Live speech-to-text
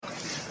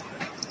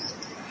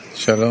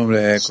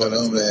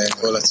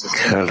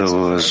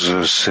Hello az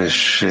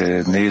összes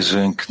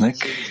nézőnknek.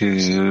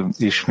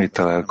 Ismét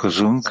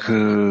találkozunk.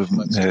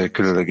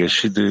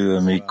 Különleges idő,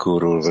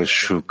 amikor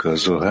olvassuk a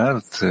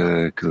Zohárt,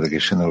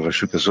 különlegesen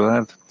olvassuk a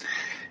Zohárt,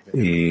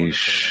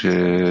 és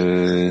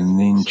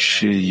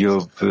nincs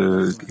jobb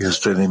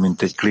kezdeni,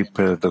 mint egy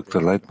klippel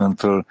Dr.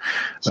 Lightmantól,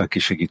 aki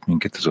segít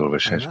minket az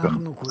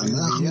olvasásban.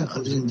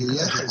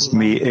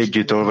 Mi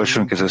együtt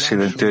olvasunk, ez azt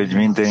jelenti, hogy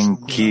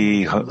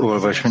mindenki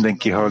olvas,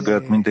 mindenki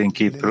hallgat,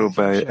 mindenki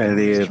próbál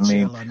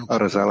elérni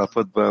arra az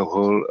állapotba,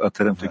 ahol a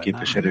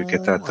teremtőképes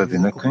erőket átadni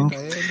nekünk,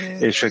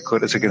 és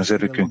akkor ezeken az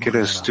erőkön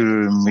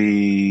keresztül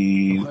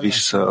mi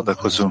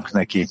visszaadakozunk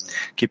neki,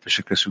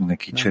 képesek leszünk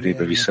neki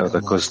cserébe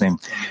visszaadakozni,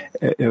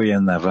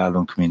 olyanná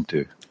válunk, mint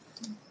ő.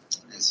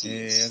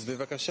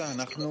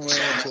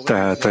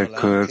 Tehát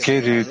akkor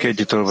kérjük,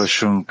 együtt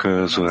olvassunk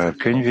a Zohar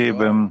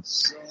könyvében,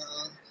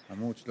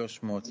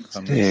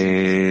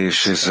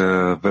 és ez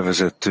a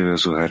bevezető a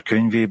Zohar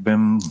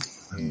könyvében,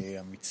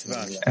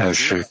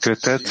 első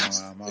kötet,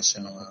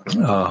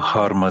 a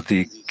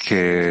harmadik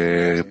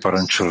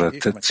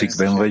parancsolat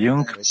cikkben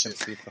vagyunk.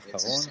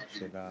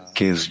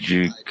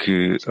 Kezdjük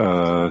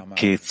a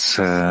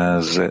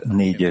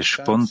 204-es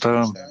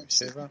ponttal.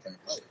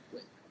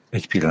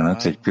 Egy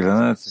pillanat,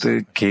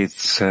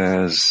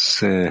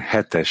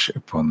 207-es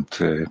pont,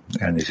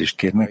 elnézést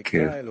kérnek,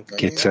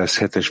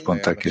 207-es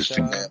ponttal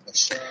kezdünk.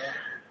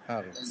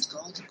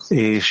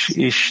 És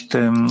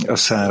Isten a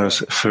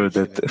száraz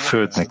földet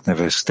földnek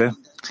nevezte,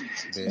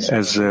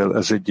 ezzel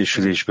az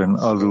egyesülésben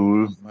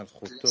alul,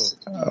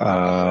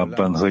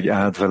 abban, hogy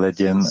áldva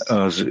legyen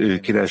az ő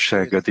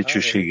királysága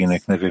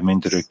dicsőségének neve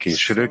mindörökké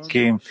és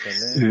örökké,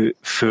 ő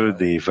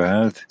földé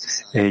vált,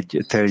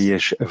 egy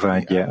teljes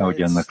vágya,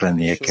 ahogy annak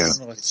lennie kell.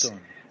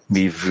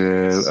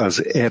 Mivel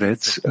az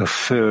erec, a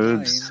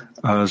föld,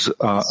 az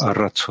a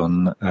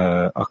racon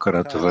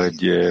akarat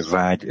vagy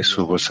vágy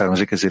szóval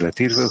származik, ezért lett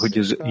írva, hogy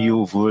ez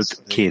jó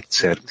volt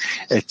kétszer.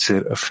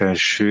 Egyszer a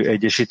felső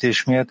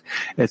egyesítés miatt,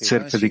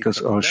 egyszer pedig az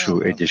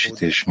alsó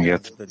egyesítés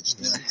miatt.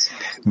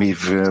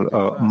 Mivel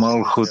a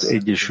Malchut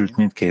egyesült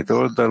mindkét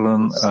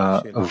oldalon,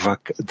 a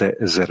Vak de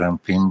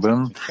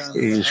Zerampinban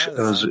és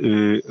az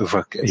ő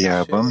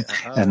vakjában,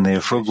 ennél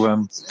fogva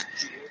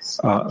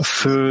a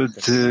föld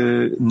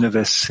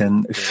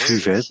növesszen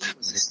füvet,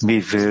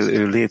 mivel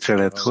ő létre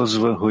lett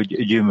hozva,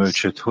 hogy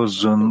gyümölcsöt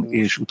hozzon,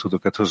 és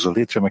utódokat hozzon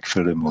létre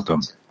megfelelő módon.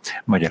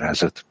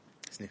 Magyarázat.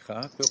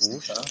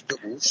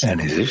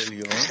 Elnézést,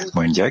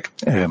 mondják,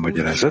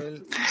 magyarázat.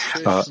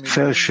 A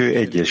felső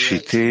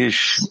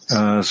egyesítés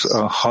az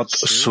a 6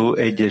 szó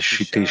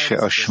egyesítése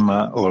a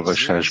Smá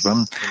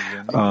olvasásban,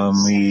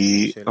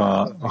 ami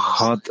a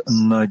 6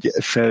 nagy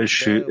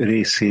felső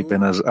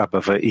részében az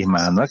Abava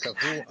imának,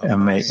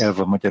 amely el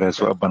van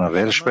magyarázva abban a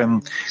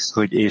versben,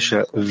 hogy és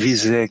a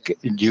vizek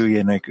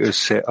gyűjjenek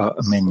össze a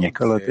mennyek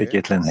alatt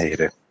egyetlen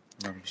helyre.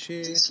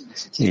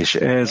 És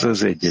ez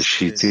az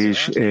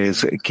egyesítés,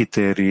 ez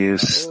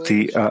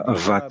kiterjeszti a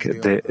Vak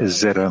de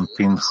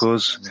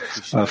Zerampinhoz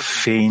a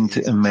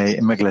fényt, mely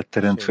meg lett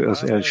teremtve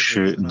az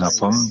első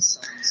napon,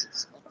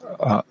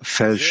 a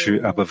felső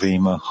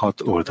Abavéma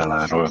 6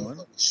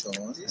 oldaláról.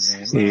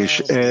 És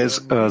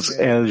ez az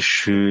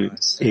első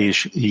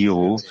és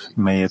jó,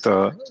 melyet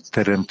a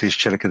teremtés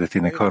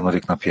cselekedetének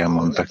harmadik napján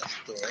mondtak.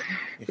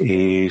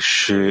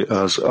 És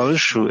az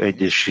alsó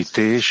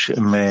egyesítés,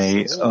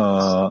 mely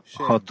a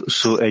 6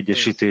 szó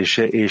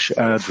egyesítése, és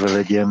áldva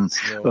legyen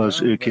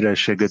az ő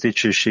királysága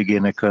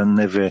dicsőségének a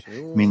neve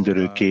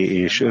mindörökké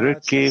és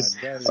örökké,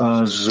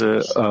 az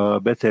a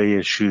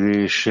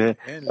beteljesülése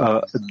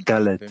a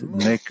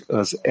Daletnek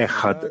az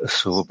Echad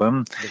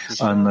szóban,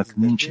 annak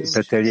nincs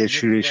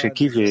beteljesülése,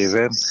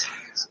 kivéve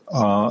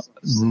a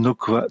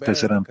Nukva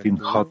Tezerampin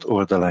 6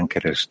 oldalán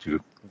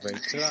keresztül.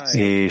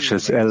 És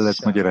ez el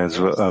lett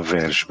magyarázva a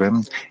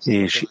versben,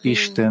 és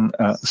Isten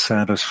a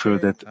száraz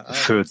földet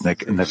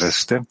földnek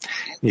nevezte,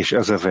 és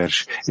az a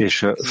vers,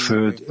 és a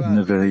föld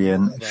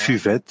növeljen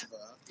füvet,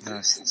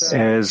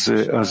 ez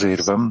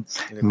azért van,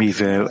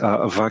 mivel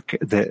a Vak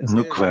de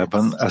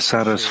Nukvában a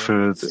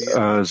szárazföld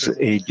az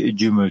egy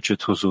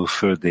gyümölcsöt hozó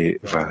földé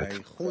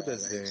vált.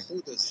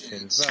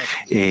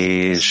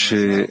 És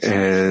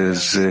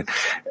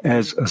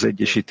ez az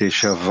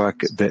egyesítés a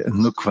Vak de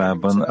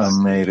Nukvában,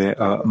 amelyre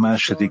a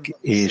második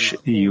és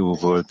jó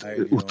volt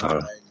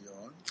utal.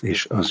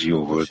 És az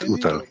jó volt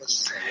utal.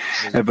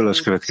 Ebből az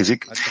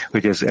következik,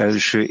 hogy az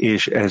első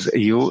és ez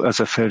jó, az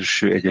a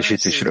felső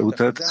egyesítésre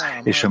utalt,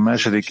 és a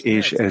második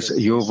és ez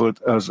jó volt,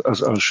 az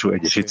az alsó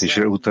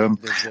egyesítésre utal,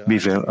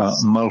 mivel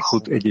a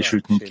Malchut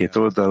egyesült mindkét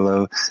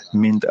oldallal,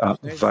 mind a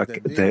Vak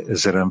de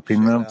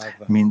Zerampinnal,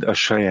 mind a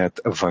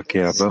saját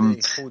vakjában,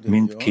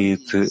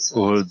 mindkét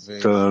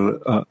oldal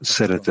a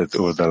szeretet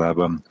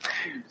oldalában.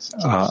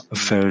 A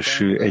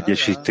felső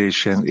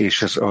egyesítésen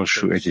és az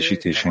alsó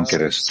egyesítésen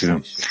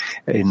keresztül.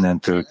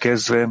 innentől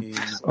kezdve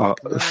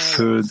a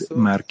föld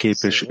már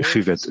képes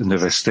füvet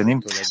növeszteni,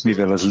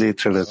 mivel az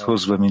létre lett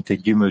hozva, mint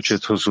egy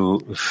gyümölcsöt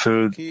hozó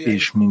föld,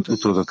 és mint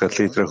utódokat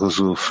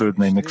létrehozó föld,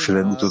 mely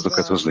megfelelően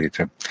utódokat hoz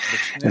létre.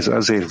 Ez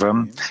azért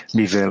van,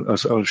 mivel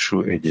az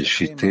alsó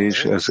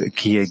egyesítés az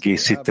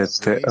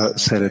kiegészítette a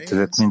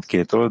szeretetet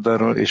mindkét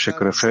oldalról, és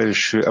akkor a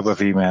felső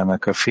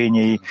abavémának a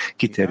fényei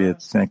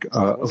kiterjednek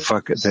a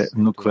vak de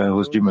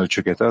nukvához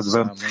gyümölcsöket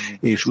adva,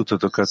 és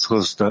utódokat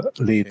hozta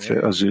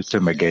létre az ő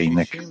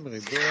tömegeinek,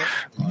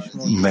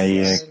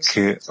 melyek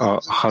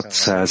a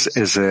 600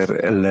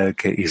 000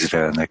 lelke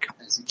Izraelnek,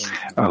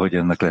 ahogy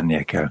annak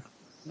lennie kell.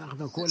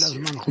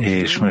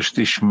 És most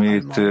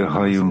ismét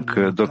halljunk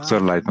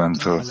Dr.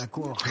 Lightmantól.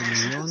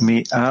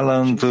 Mi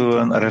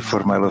állandóan a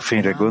reformáló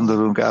fényre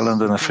gondolunk,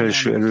 állandóan a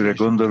felső előre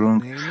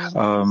gondolunk,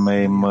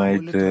 amely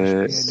majd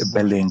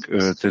belénk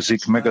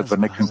öltözik, megadva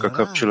nekünk a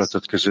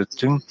kapcsolatot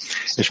közöttünk,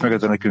 és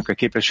megadva nekünk a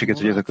képességet,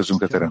 hogy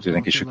adakozunk a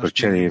teremtőnek, és akkor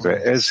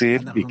cserébe.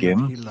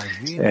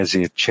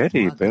 Ezért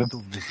cserébe,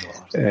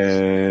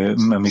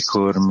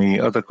 amikor mi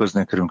adakozni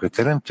akarunk a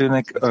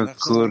teremtőnek,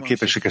 akkor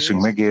képesek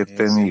leszünk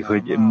megérteni,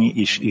 hogy mi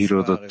is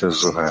íródott a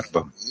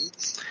Zohárba.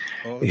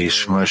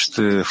 És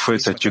most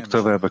folytatjuk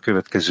tovább a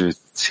következő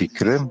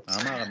cikkre.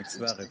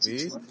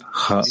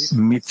 Ha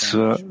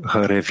mitzva,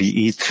 ha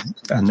reviit,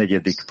 a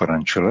 4.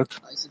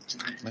 parancsolat,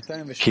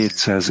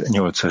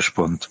 208-as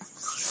pont.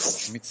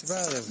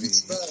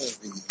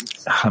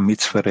 Ha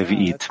mitzva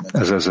reviit,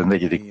 azaz a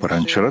 4.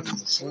 parancsolat.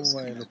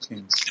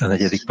 A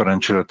 4.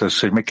 parancsolat az,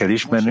 hogy meg kell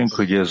ismernünk,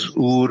 hogy az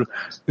Úr,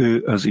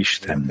 ő az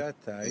Isten.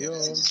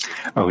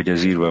 Ahogy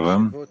ez írva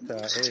van,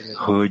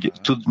 hogy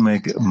tudd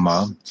meg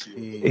ma,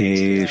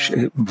 és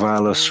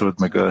válaszold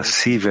meg a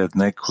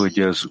szívednek, hogy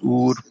az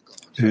Úr,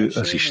 ő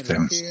az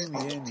Isten.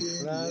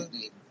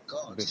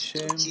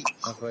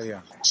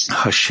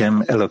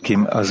 Hashem,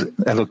 Elokim, az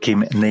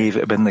Elokim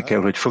név benne kell,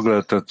 hogy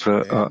foglaltatva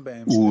a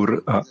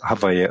Úr a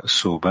Havaja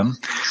szóban,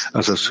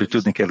 azaz, hogy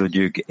tudni kell, hogy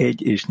ők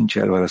egy, és nincs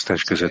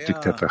elválasztás közöttük,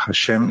 tehát a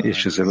Hashem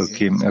és az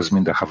Elokim, az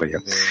mind a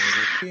Havaja.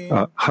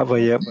 A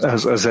Havaja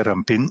az a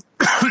Zerampin,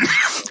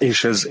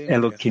 és az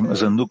Elokim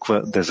az a Nukva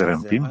de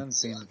Zerampin.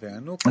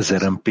 A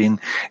Zerampin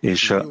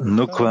és a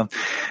Nukva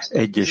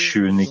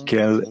egyesülni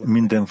kell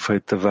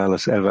mindenfajta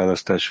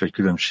elválasztás vagy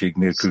különbség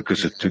nélkül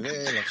közöttük,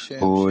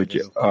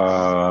 hogy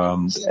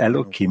az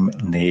Elokim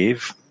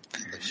név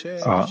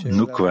a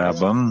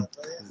Nukvában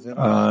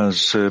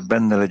az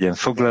benne legyen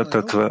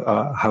foglaltatva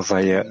a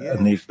Havaja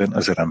névben,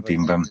 az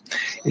Zerampinban,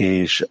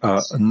 és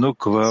a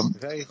Nukva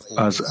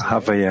az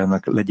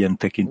Havajának legyen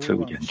tekintve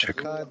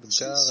ugyancsak.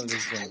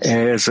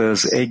 Ez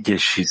az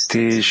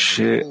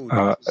egyesítés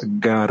a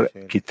Gár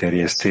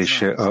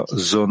kiterjesztése a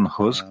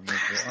Zonhoz,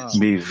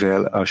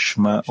 mivel a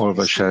Sma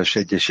olvasás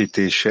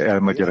egyesítése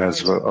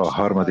elmagyarázva a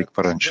 3.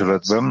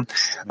 parancsolatban,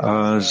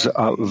 az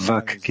a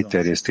Vak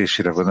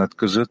kiterjesztésére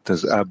vonatkozott,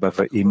 az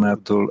Ábava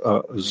imától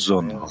a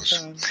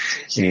Zonhoz.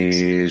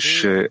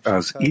 És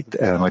az itt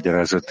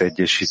elmagyarázott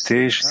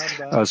egyesítés,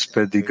 az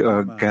pedig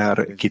a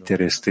Gár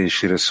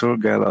kiterjesztésére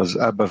szolgál, az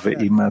Ábave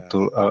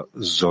imától a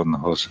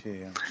Zonhoz.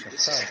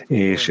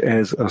 És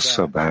ez a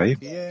szabály,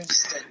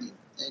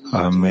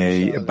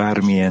 amely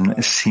bármilyen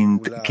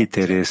szint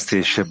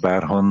kiterjesztése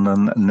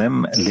bárhonnan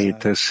nem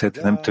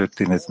létezhet, nem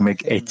történhet meg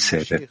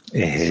egyszerre.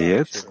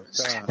 Ehelyett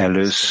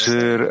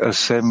először a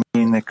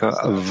személynek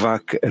a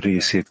vak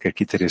részét kell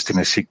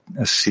kiterjeszteni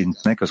a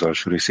szintnek, az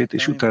alsó részét,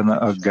 és utána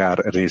a gár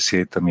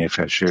részét, ami a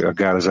felső. A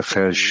gár az a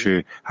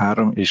felső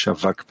 3, és a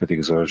vak pedig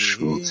az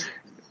alsó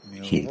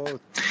 7.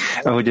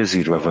 Ahogy ez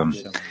írva van,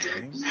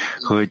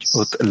 hogy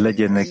ott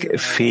legyenek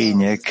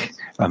fények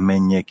a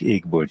mennyek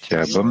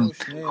égboltjában,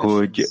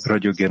 hogy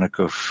ragyogjanak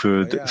a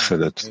föld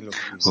fölött,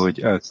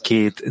 hogy a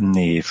 2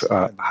 név,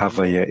 a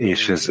Havaja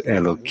és az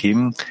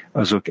Elokim,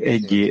 azok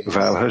egyé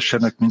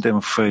válhassanak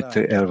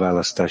mindenfajta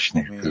elválasztás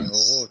nélkül.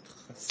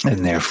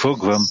 Ennél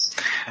fogva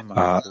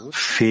a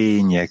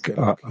fények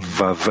a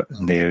Vav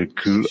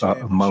nélkül, a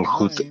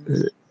Malchut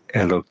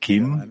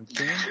Elokim,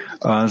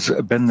 az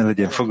benne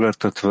legyen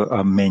foglaltatva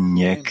a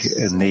mennyek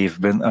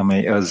névben,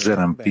 amely a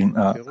Zerampin,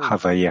 a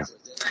Havaja,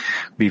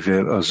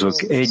 mivel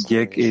azok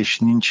egyek, és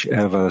nincs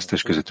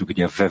elválasztás közöttük,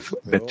 ugye a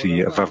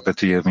Vav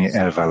betűje, ami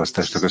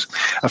elválasztást okoz.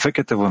 A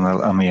fekete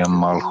vonal, ami a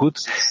Malchut,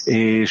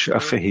 és a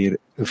fehér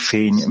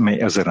fény, mely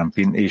a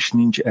Zerampin, és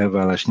nincs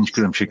elvállás, nincs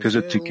különbség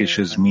közöttük, és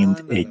ez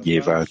mind egyé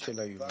vált.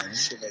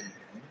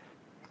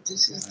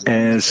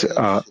 Ez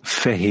a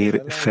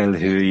fehér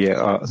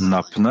felhője a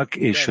napnak,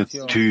 és a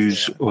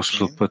tűz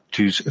oszlop, a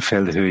tűz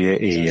felhője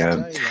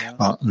éjjel.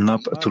 A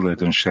nap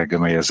tulajdonsága,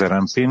 mely a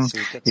Zerampin,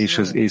 és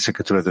az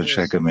éjszaka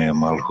tulajdonsága, mely a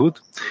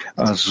Malchut,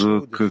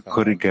 azok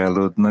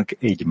korrigálódnak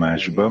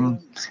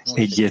egymásban,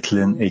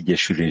 egyetlen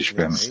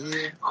egyesülésben,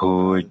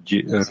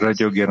 hogy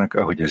ragyogjanak,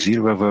 ahogy az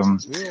írva van,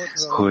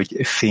 hogy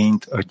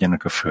fényt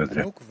adjanak a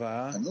földre.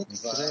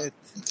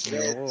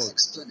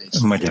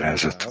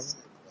 Magyarázat.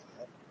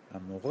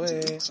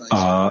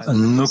 A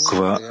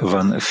nukva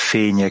van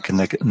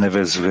fényeknek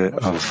nevezve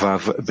a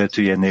vav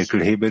betűje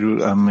nélkül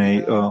héberül,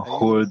 amely a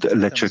hold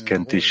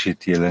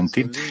lecsökkentését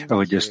jelenti.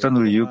 Ahogy ezt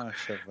tanuljuk,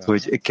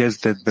 hogy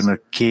kezdetben a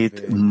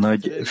két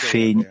nagy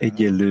fény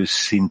egyenlő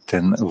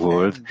szinten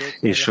volt,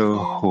 és a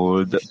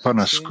hold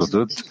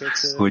panaszkodott,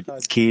 hogy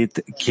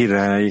két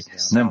király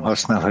nem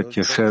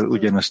használhatja fel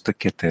ugyanazt a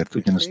ketert,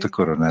 ugyanazt a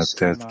koronát.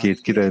 Tehát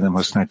két király nem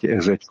használhatja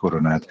ez egy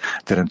koronát.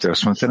 Teremtő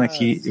azt mondta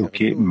neki,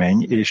 oké,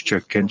 menj és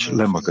csökkents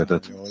le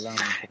magadat.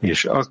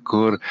 És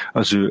akkor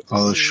az ő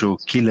alsó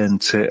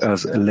kilence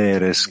az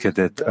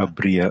leereszkedett a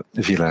Bria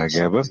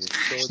világába,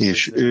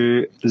 és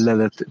ő le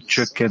lett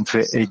csökkentve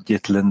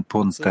egyetlen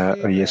ponttá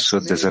a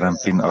Yesod de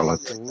Zerampin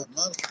alatt.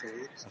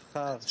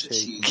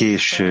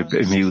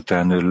 Később,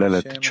 miután ő le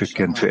lett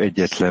csökkentve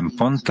egyetlen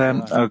ponttá,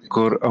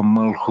 akkor a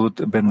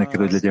Malchut benne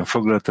kell, hogy legyen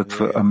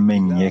foglaltatva a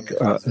mennyek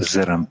a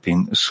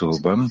Zerampin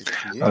szóban,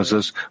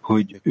 azaz,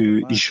 hogy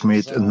ő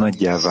ismét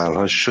nagyjá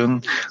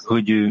válhasson,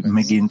 hogy ő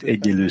megint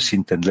egyenlő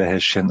szinten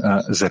lehessen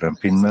a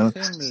Zerampinnal,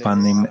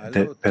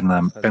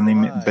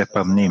 panim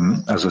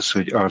bepamnim, azaz,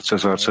 hogy arc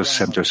az arcos,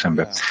 szemtől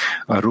szembe.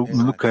 A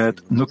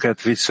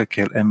nukát vissza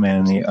kell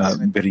emelni a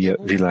Beria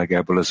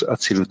világából, az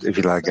Acilut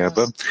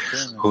világába,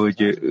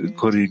 hogy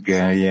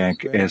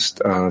korrigálják ezt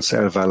az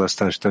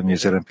elválasztást, ami az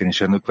Zerampin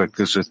és a nukvák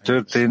között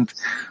történt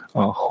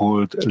a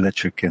hold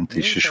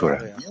lecsökkentése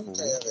során.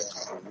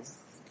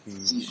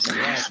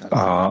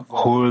 A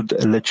hold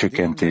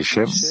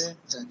lecsökkentése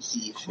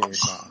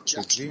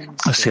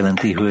azt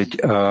jelenti, hogy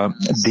a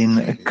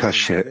din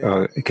kashe,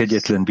 a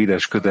kegyetlen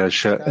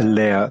bíráskodása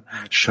Lea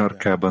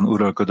sarkában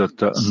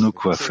uralkodott a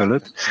nukva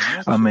felett,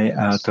 amely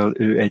által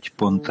ő egy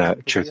ponttá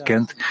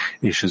csökkent,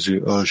 és az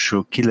ő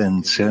alsó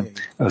kilence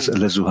az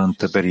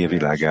lezuhant a Beria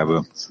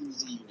világába.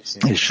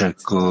 És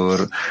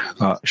akkor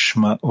a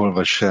Sma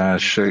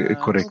olvasás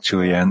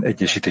korrekcióján,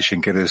 egyesítésén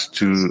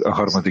keresztül a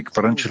harmadik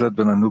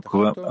parancsolatban a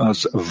nukva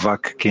az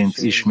vakként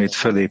ismét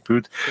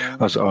felépült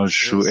az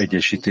alsó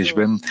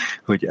egyesítésben,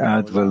 hogy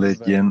áldva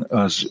legyen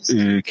az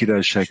ő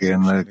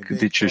királyságának,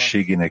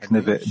 dicsőségének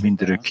neve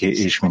mindörökké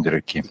és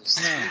mindörökké.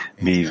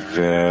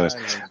 Mivel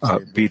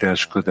a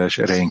bíráskodás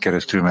erején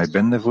keresztül már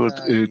benne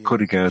volt, ő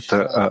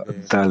korrigálta a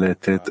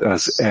Daletet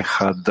az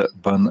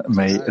Echadban,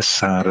 mely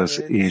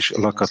száraz és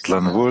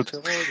lakatlan volt,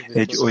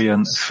 egy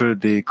olyan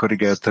földé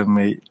korrigálta,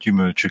 mely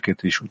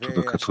gyümölcsöket és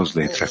utódokat hoz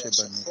létre.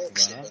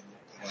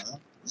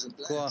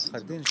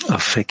 A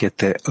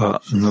fekete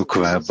a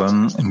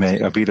nukvában,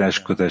 mely a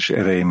bíráskodás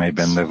ereje, mely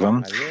benne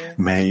van,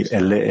 mely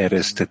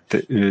leeresztette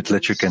őt,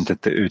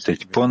 lecsökkentette őt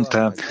egy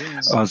ponttá,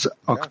 az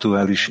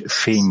aktuális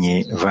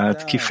fényé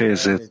vált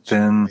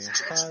kifejezetten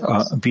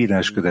a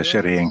bíráskodás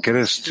erején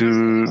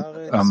keresztül,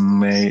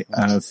 amely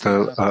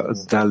által a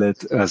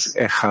Dalet az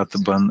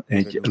Echadban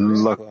egy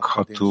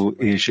lakható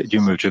és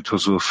gyümölcsöt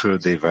hozó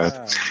földé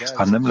vált.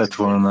 Ha nem lett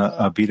volna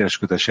a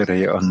bíráskodás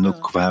ereje a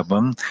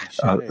nukvában,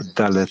 a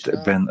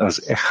Daletben,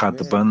 az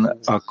Echadban,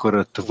 akkor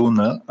a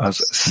Tvuna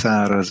az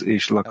száraz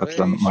és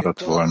lakatlan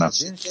maradt volna.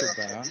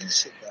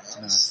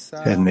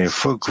 Ennél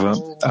fogva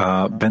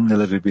a benne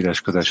levő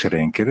bíráskodás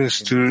erején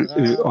keresztül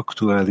ő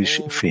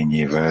aktuális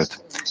fényé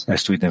vált.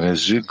 Ezt úgy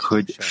nevezzük,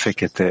 hogy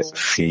fekete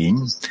fény,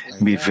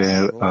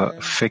 mivel a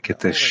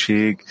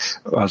feketesség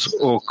az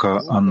oka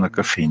annak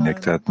a fénynek.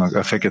 Tehát maga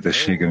a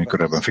feketesség, ami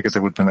korábban fekete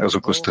volt benne, az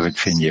okozta, hogy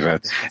fényé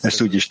vált.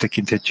 Ezt úgy is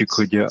tekinthetjük,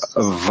 hogy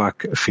a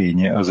vak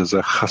fénye, azaz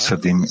a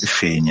haszadim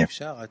fénye.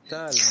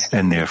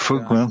 Ennél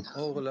fogva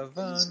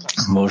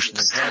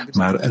most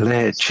már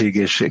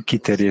lehetséges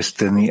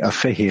kiterjeszteni a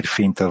fehér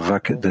fényt a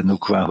vak de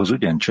nukvához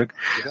ugyancsak,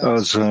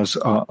 azaz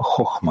a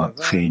hochma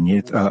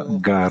fényét, a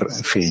gár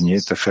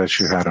fényét, a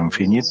felső három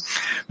fényét,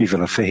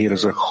 mivel a fehér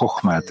az a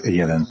hochmát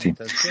jelenti.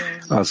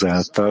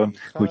 Azáltal,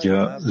 hogy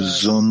a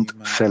zond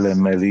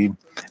felemeli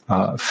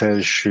a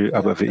felső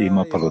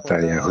Abaveima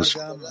palotájához.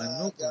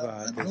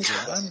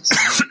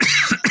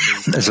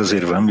 Ez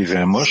azért van,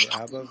 mivel most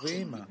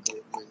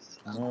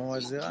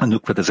a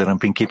nukva de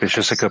Zerampin képes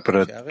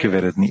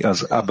összekeveredni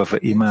az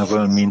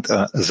Abaveimával, mint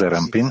a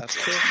Zerampin,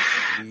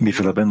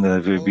 mivel a benne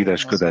levő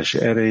bíráskodás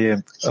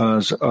ereje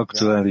az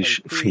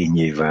aktuális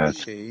fényé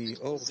vált.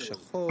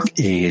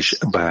 És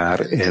bár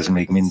ez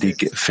még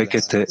mindig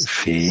fekete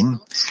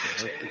fény,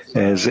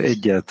 ez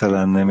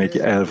egyáltalán nem egy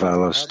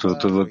elválasztó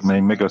dolog, mely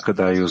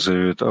megakadályozza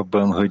őt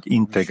abban, hogy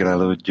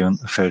integrálódjon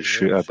a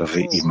felső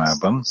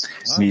Abaveimában,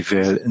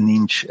 mivel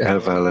nincs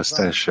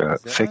elválasztása a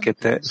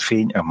fekete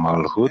fény a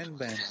Malchut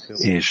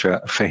és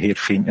a fehér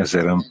fény a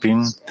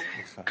Zerampin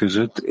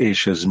között,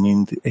 és ez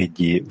mind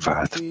egyé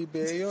vált.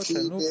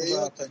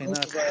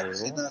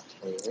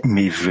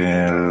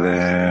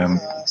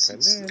 Mivel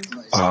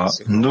a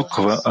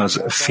nukva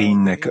az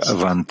fénynek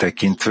van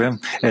tekintve,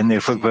 ennél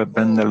fogva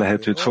benne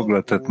lehet őt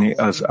foglaltatni látni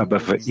az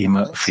Abba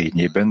Ima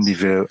fényében,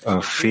 mivel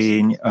a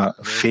fény a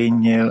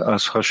fénnyel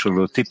az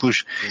hasonló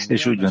típus,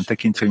 és úgy van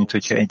tekintve,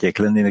 mintha egyek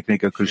lennének,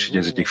 még akkor is, hogy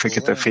az egyik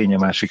fekete fény, a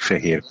másik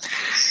fehér.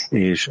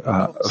 És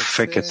a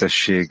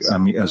feketesség,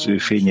 ami az ő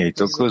fényeit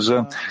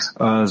okozza,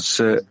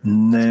 az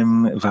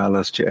nem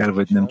választja el,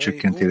 vagy nem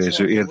csökkenti az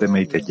ő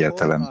érdemeit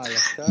egyáltalán,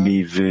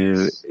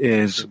 mivel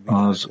ez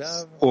az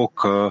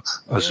oka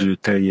az ő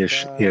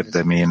teljes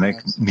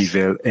érdemének,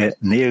 mivel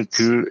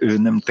nélkül ő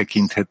nem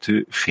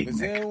tekinthető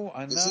fénynek.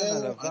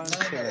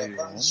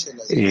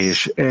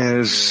 És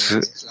ez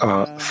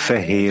a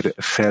fehér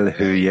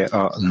felhője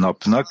a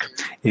napnak,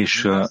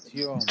 és a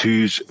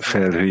tűz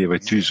felhője,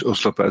 vagy tűz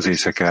oszlopa az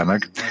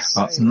éjszakának.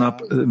 A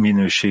nap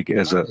minőség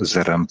ez a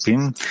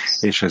zerampin,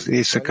 és az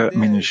éjszaka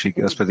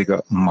minőség az pedig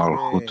a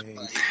malchut.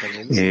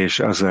 És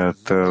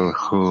azáltal,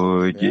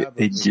 hogy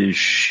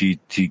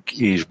egyesítik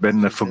és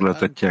benne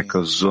foglaltatják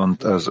a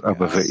zont az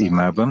Abba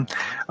Imában,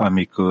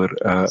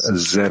 amikor a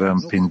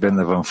zerampin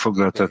benne van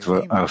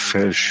foglaltatva a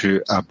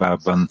felső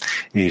Abbában,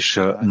 és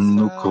a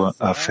nukva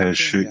a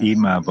felső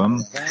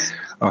Imában,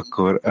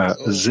 akkor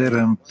a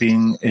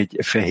zerampin egy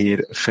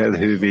fehér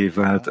felhővé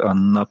vált a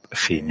nap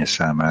fénye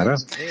számára,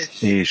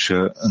 és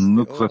a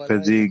nukva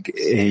pedig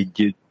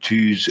egy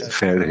tűz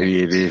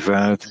felhőjévé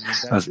vált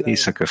az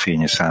éjszaka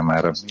fénye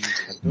számára,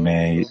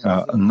 mely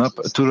a nap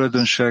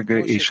tulajdonsága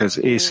és az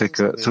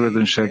éjszaka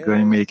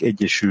tulajdonságai még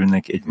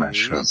egyesülnek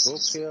egymással.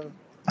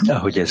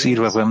 Ahogy ez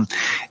írva van,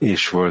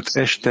 és volt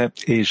este,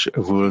 és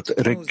volt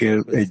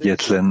reggel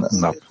egyetlen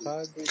nap.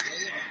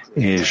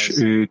 És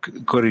ők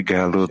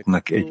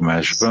korrigálódnak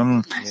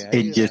egymásban,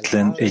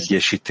 egyetlen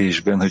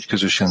egyesítésben, hogy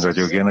közösen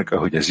ragyogjanak,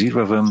 ahogy ez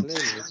írva van,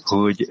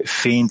 hogy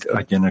fényt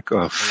adjanak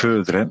a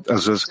földre,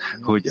 azaz,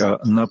 hogy a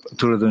nap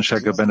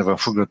tulajdonsága benne van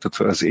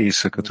foglaltatva az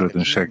éjszaka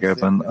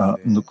tulajdonságában, a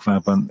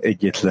nukvában,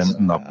 egyetlen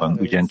napban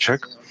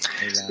ugyancsak.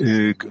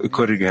 Ők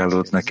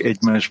korrigálódnak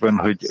egymásban,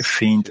 hogy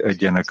fényt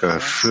adjanak a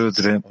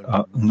földre,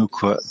 a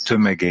nukva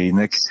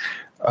tömegeinek,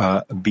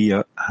 a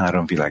Bia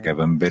 3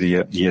 világában,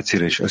 Beria,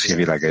 Jecira és Aszia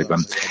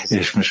világában.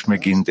 És most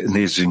megint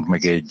nézzünk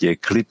meg egy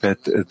klipet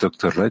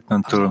Dr.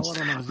 Leitmantól,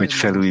 hogy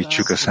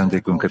felújítsuk a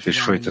szándékunkat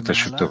és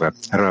folytassuk tovább.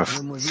 Raf,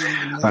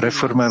 a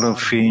reformáló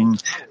fény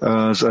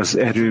az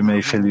erő,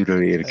 mely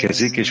felülről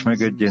érkezik, és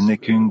megadja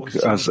nekünk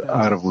az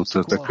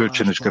árvutot, a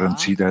kölcsönös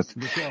garanciát,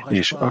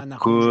 és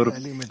akkor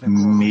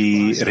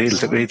mi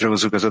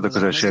létrehozzuk az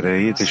adakozás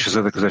erejét, és az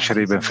adakozás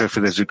erejében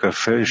felfedezzük a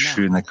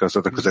felsőnek az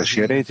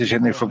adakozási erejét, és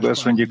ennél fogva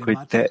azt mondjuk, hogy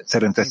te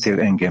teremtettél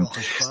engem,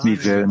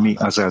 mivel mi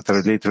azáltal,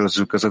 hogy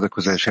létrehozzuk az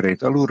adakozás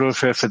erejét alulról,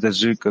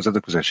 felfedezzük az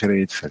adakozás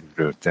erejét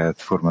felülről,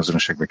 tehát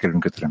formaazonosságba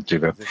kerülünk a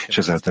teremtővel, és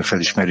ezáltal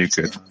felismerjük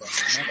őt.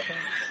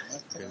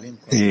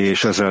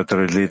 És azáltal,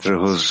 hogy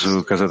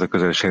létrehozzuk az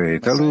adakozás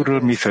erejét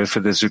alulról, mi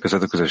felfedezzük az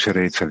adakozás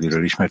erejét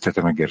felülről.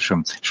 Ismertetem meg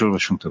Gersom, és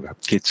olvasunk tovább.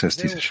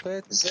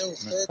 210-es.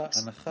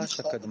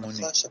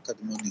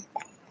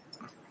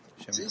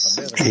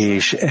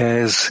 És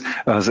ez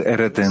az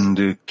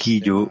eredendő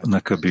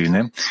kígyónak a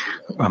bűne,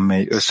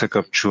 amely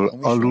összekapcsol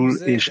alul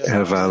és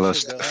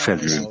elválaszt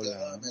felül.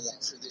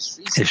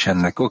 És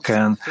ennek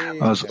okán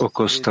az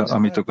okozta,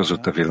 amit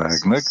okozott a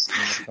világnak,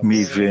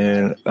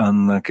 mivel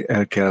annak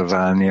el kell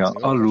válnia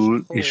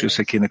alul, és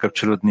össze kéne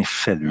kapcsolódni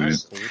felül.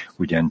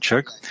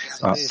 Ugyancsak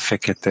a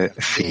fekete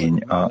fény,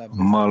 a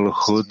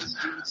malhod,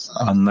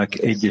 annak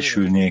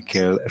egyesülnie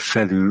kell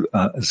felül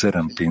a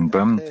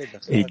zerampinban,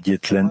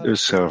 egyetlen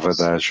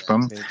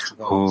összeolvadásban,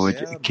 hogy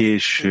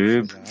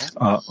később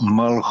a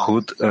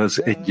malhod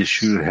az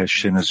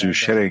egyesülhessen az ő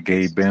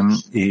seregeiben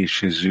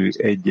és az ő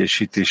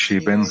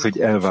egyesítésében, hogy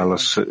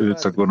elválassza őt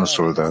a gonosz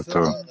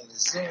oldaltól.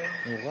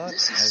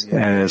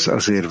 Ez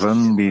azért van,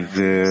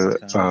 mivel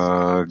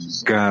a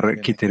gár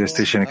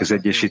kiterjesztésének az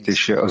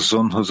egyesítése a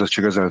zonhoz, az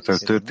csak azáltal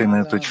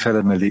történhet, hogy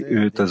felemeli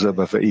őt az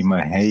Abba Ima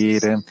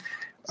helyére,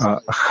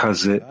 a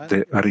Haze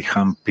de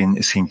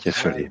Arihampin szintje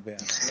felé.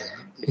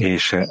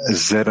 És a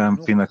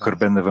Zerampin akkor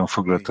benne van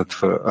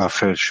foglaltatva a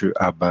felső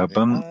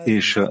Abbában,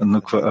 és a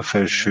Nukva a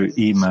felső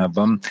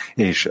Imában,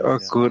 és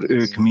akkor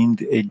ők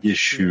mind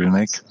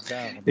egyesülnek,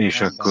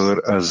 és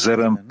akkor a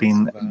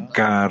Zerampin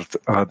gárt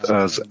ad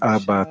az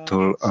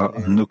Abbától a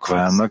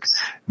Nukvának,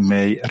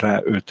 mely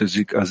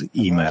ráöltözik az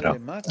Imára,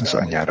 az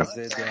anyára.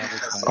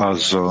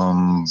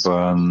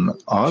 Azonban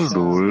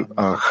alul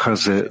a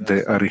Haze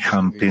de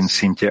Arihampin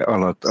szintje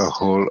alatt,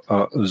 ahol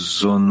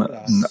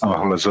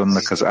a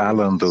zonnak az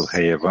állandó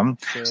helye van,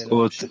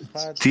 ott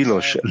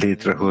tilos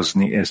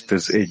létrehozni ezt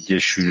az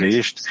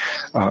egyesülést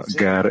a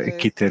gár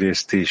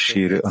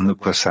kiterjesztésére a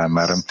nukva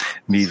számára,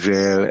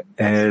 mivel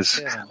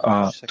ez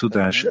a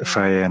tudás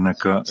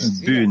fájának a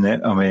bűne,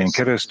 amelyen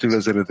keresztül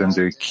az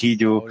eredendő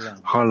kígyó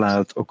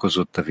halált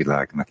okozott a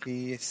világnak.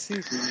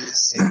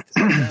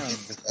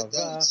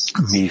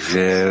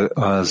 Mivel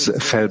az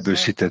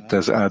felbőszítette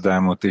az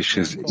Ádámot és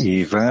az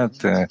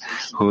Évát,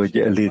 hogy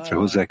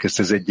létrehozzák ezt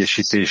az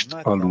egyesítést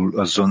alul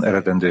azon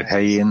eredendő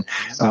helyén,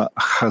 a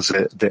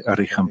Haze de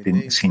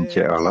Arihampin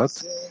szintje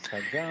alatt,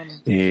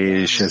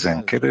 és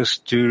ezen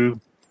keresztül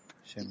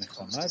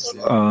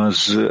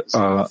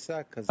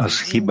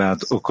az hibát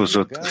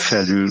okozott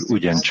felül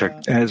ugyancsak.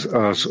 Ez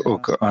az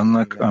oka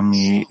annak,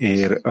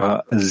 amiért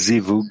a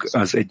zivug,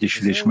 az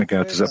egyesülés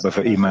megállt az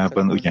Abba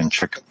imában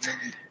ugyancsak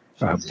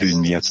a bűn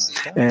miatt.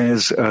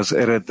 Ez az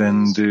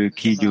eredendő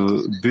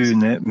kígyó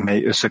bűne,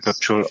 mely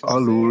összekapcsol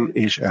alul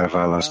és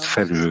elválaszt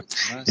felül,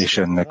 és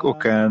ennek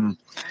okán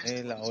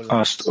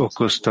azt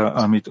okozta,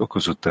 amit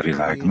okozott a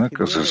világnak,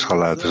 azaz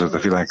halált hozott a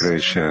világra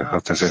és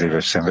 6000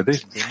 éves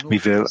szenvedést,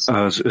 mivel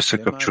az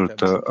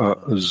összekapcsolta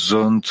a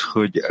zont,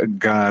 hogy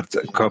gárd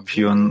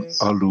kapjon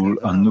alul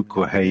a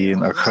nukva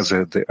helyén a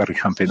Chazed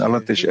Arichampén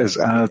alatt, és ez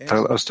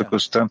által azt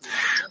okozta,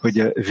 hogy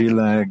a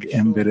világ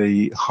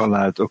emberei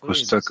halált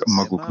okoztak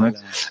maguknak,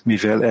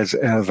 mivel ez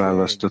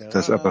elválasztotta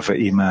az Abba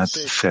imát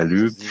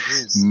felül,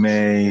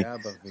 mely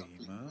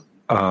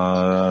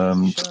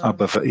az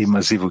Abba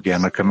ima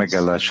zivugjának a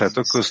megállását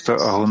okozta,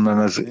 ahonnan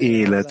az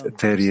élet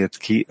terjed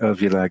ki a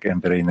világ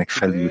embereinek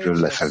felülről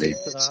lefelé.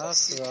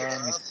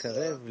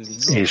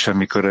 És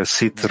amikor a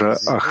Sitra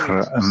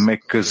Achra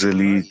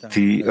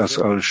megközelíti az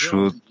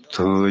alsót,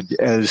 hogy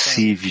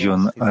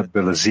elszívjon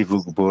ebből a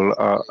zivukból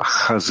a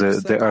Haze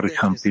de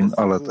Archampin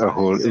alatt,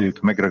 ahol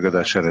ők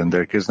megragadással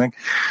rendelkeznek,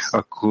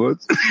 akkor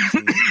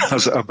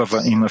az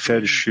Abba ima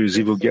felső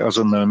zivugja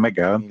azonnal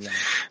megáll,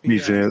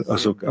 mivel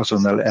azok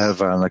azonnal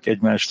elválnak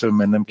egymástól,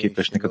 mert nem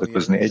képesnek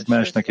adakozni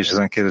egymásnak, és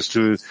ezen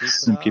keresztül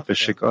nem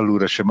képesek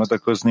alulra sem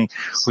adakozni,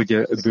 hogy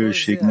a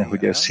bőség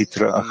nehogy a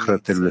Sitra Achra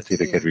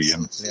területére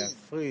kerüljön.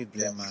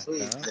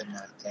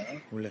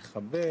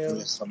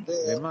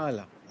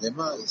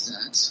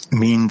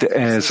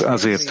 Mindez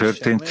azért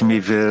történt,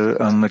 mivel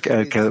annak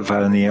el kell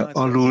válnia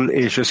alul,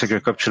 és össze kell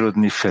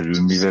kapcsolódni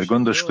felül, mivel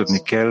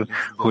gondoskodni kell,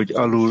 hogy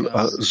alul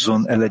a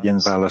zon el legyen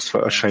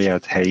választva a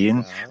saját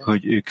helyén,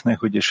 hogy ők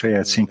nehogy a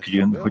saját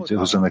szintjükön, hogy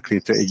hozzanak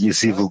létre egy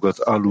zivugot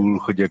alul,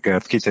 hogy a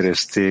gárt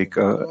kiterezték,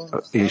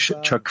 és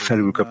csak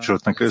felül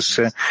kapcsolódnak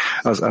össze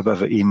az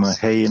Abba ima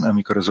helyén,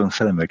 amikor azon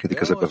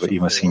felemelkedik az Abba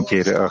ima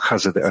szintjére, a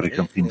Chazed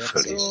Arikampin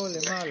fölé.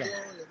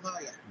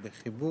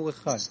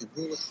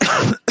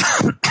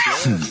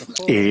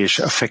 És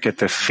a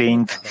fekete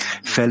fényt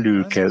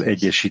felül kell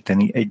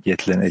egyesíteni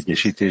egyetlen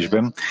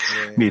egyesítésben,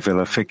 mivel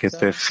a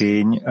fekete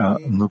fény, a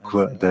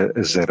Nukva de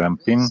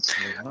Zerampin,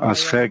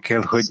 az fel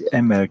kell, hogy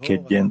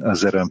emelkedjen a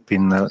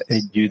Zerampinnal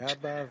együtt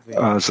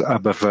az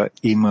Abba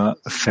ima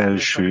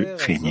felső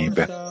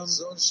fényébe,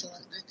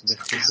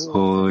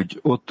 hogy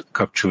ott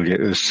kapcsolja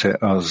össze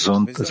a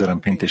zont, az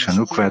Zerampint és a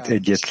Nukvát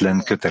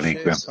egyetlen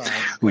kötelékbe.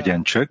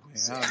 Ugyancsak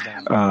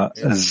a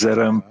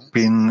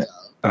Zerampin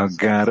a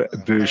gár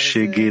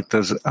bőségét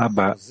az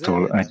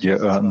Abba-tól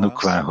adja a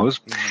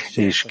Nukvához,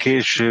 és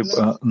később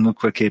a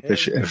Nukva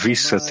képes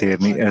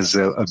visszatérni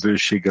ezzel a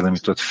bőséggel,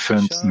 amit ott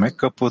fönt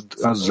megkapott,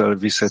 azzal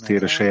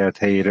visszatér a saját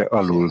helyére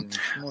alul,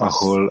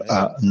 ahol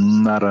a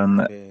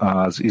Naran,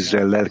 az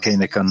Izrael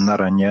lelkeinek a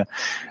naranja,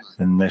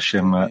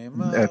 Nesem,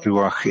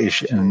 Ruach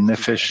és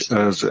Nefes,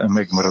 az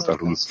megmarad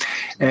alul.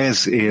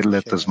 Ezért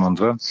lett az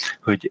mondva,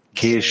 hogy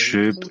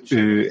később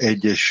ő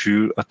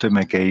egyesül a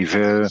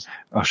tömegeivel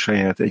a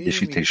saját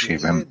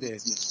egyesítésében.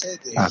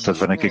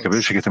 Átadva nekik a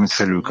bőséget, amit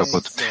felül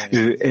kapott.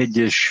 Ő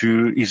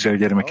egyesül Izrael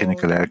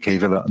gyermekének a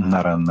lelkeivel, a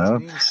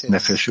Narannal,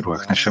 Nefes,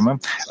 Ruach, Nesema,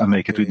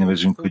 amelyeket úgy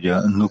nevezünk, hogy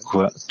a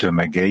Nukva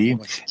tömegei,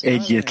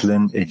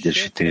 egyetlen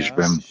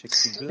egyesítésben.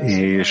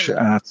 És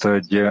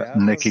átadja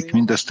nekik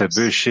mindazt a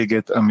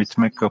bőséget, amit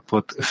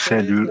megkapott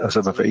felül az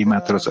Abba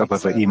imától az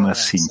Abba ima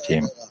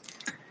szintjén.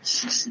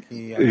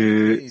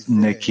 Ő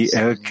neki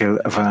el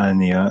kell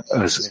válnia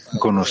az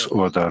gonosz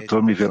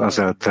oldaltól, mivel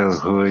azáltal,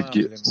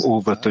 hogy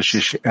óvatos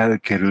és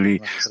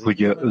elkerüli,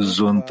 hogy a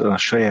zont a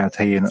saját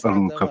helyén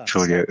alul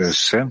kapcsolja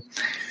össze,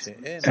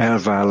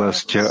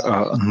 elválasztja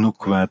a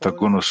nukvát a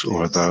gonosz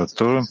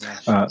oldaltól,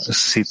 a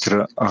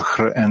Sitra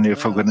Achra ennél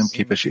fogva nem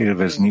képes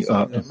élvezni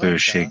a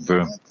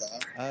bőségből.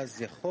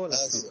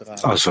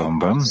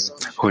 Azonban,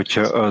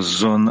 hogyha a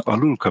zon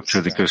alul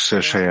kapcsolódik össze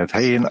a saját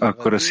helyén,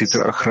 akkor a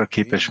Sitra Achra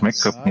képes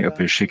megkapni a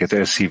bőséget,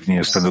 elszívni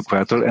ezt a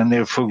nukvától.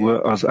 Ennél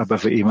fogva az Abba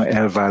ima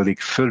elválik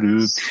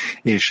fölül,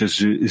 és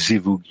az ő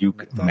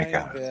zivugjuk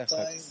megáll.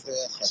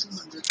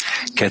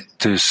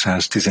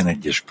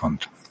 211-es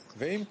pont.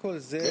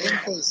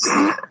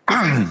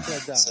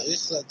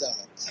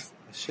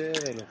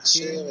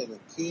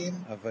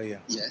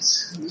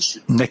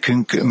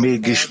 Nekünk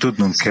mégis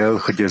tudnunk kell,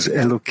 hogy az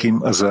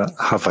Elokim az a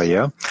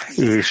Havaja,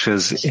 és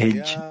ez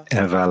egy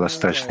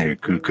elválasztás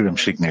nélkül,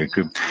 különbség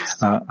nélkül.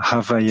 A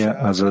Havaja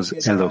az az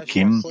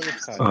Elokim,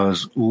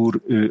 az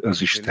Úr, ő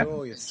az Isten.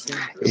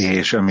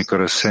 És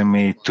amikor a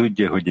személy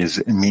tudja, hogy ez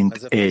mind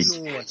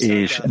egy,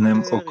 és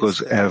nem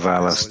okoz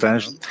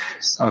elválasztást,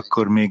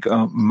 akkor még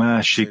a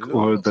másik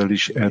oldal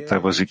is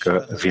eltávozik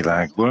a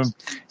világból,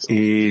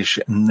 és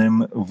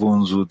nem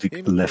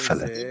vonzódik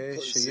lefele.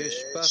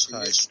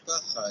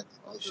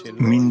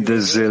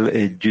 mindezzel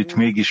együtt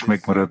mégis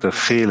megmarad a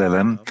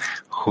félelem,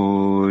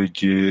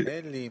 hogy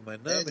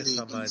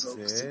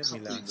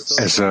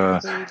ez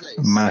a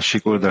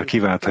másik oldal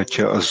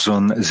kiválthatja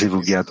azon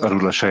zivugját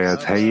alul a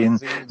saját helyén,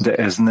 de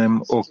ez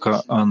nem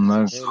oka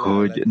annak,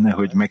 hogy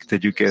nehogy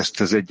megtegyük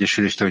ezt az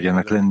egyesülést, hogy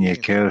annak lennie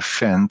kell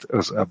fent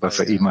az Abba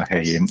Ima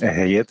helyén.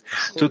 Ehelyett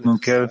tudnunk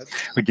kell,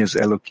 hogy az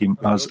Elokim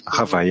az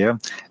Havája,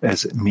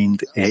 ez mind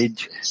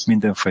egy,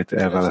 mindenfajta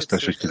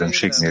elválasztás vagy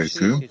különbség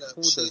nélkül,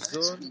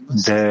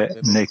 de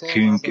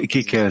nekünk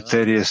ki kell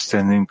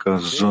terjesztenünk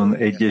azon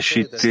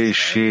egyesítését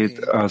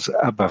az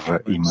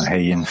Abba Ima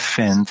helyén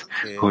fent,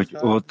 hogy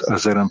ott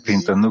az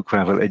Erampint a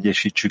Nukvával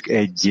egyesítsük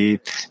egyé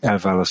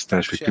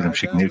elválasztás vagy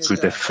különbség nélkül,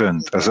 de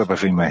fönt az Abba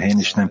Ima helyén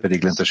is, nem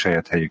pedig lent a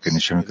saját helyükön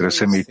is. Amikor a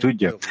személy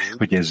tudja,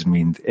 hogy ez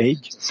mind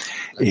egy,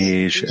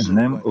 és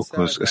nem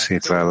okoz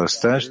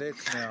szétválasztást,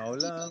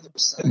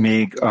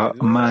 még a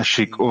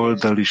másik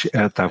oldal is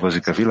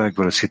eltávozik a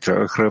világból, a Szitra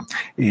Achra,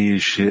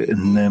 és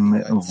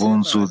nem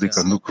vonzódik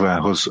a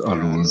Nukvához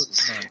alul.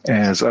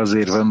 Ez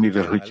azért van,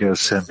 mivel hogyha a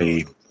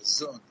személy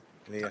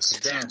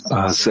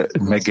az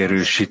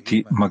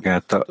megerősíti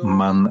magát a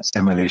man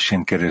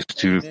emelésén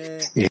keresztül,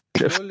 és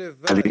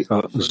felé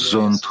a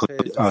zont,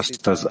 hogy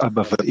azt az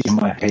Abba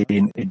Ima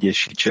helyén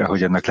egyesítse,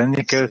 ahogy annak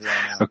lennie kell,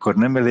 akkor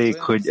nem elég,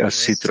 hogy a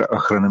Szitra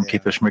Achra nem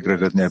képes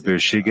megragadni a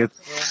bőséget,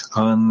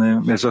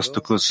 hanem ez azt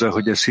okozza,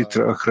 hogy a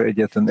Szitra Achra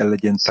egyáltalán el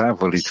legyen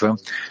távolítva,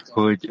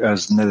 hogy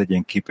az ne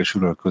legyen képes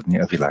uralkodni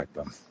a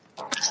világban.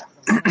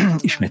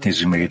 Ismét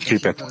nézzük meg egy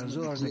képet.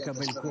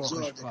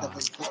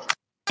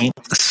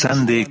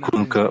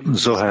 Szándékunk a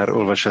Zohár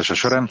olvasása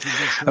során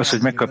az,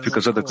 hogy megkapjuk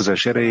az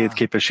adakozás erejét,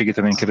 képességét,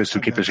 amelyen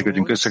keresztül képesek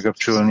vagyunk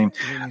összekapcsolni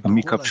a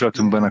mi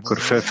kapcsolatunkban, akkor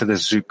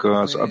felfedezzük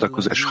az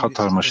adakozás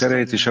hatalmas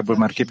erejét, és abból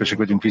már képesek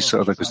vagyunk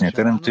visszaadakozni a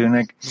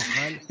Teremtőnek,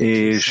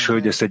 és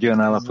hogy ezt egy olyan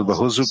állapotba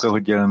hozzuk,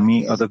 ahogy a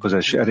mi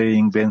adakozás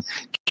erejénkben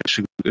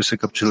képesek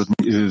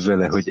összekapcsolódni ő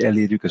vele, hogy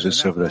elérjük az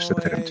összeolvadást a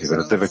Teremtővel,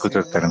 a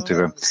Tevekutat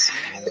Teremtővel.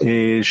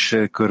 És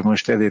akkor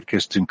most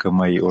elérkeztünk a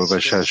mai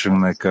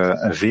olvasásunknak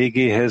a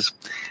végéhez,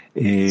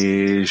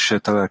 és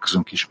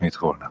találkozunk ismét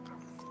holnap.